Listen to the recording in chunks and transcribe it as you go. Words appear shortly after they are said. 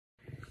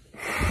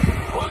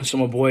So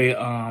my boy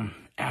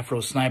Afro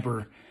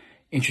Sniper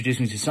introduced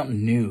me to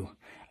something new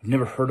I've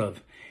never heard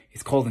of.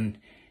 It's called an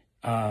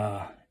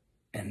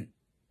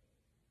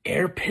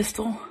air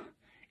pistol,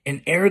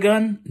 an air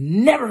gun.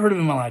 Never heard of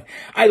it in my life.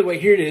 Either way,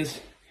 here it is.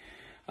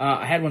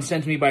 I had one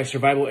sent to me by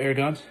Survival Air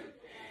Guns,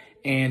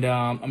 and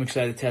I'm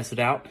excited to test it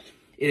out.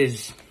 It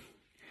is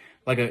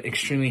like an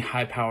extremely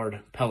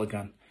high-powered pellet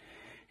gun.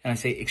 And I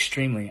say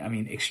extremely, I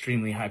mean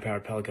extremely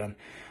high-powered pellet gun.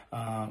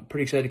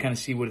 Pretty excited to kind of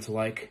see what it's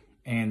like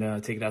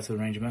and take it out to the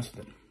range and mess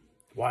with it.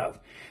 Wild.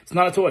 It's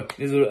not a toy.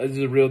 This is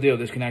a real deal.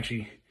 This can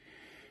actually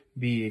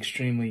be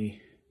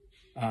extremely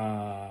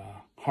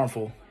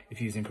harmful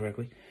if used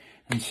incorrectly.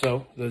 And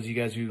so, those of you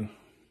guys who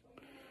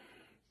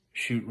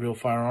shoot real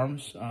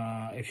firearms,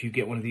 if you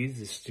get one of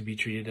these, it's to be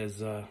treated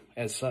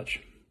as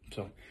such.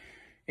 So,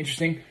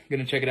 interesting.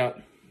 Gonna check it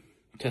out,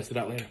 test it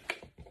out later.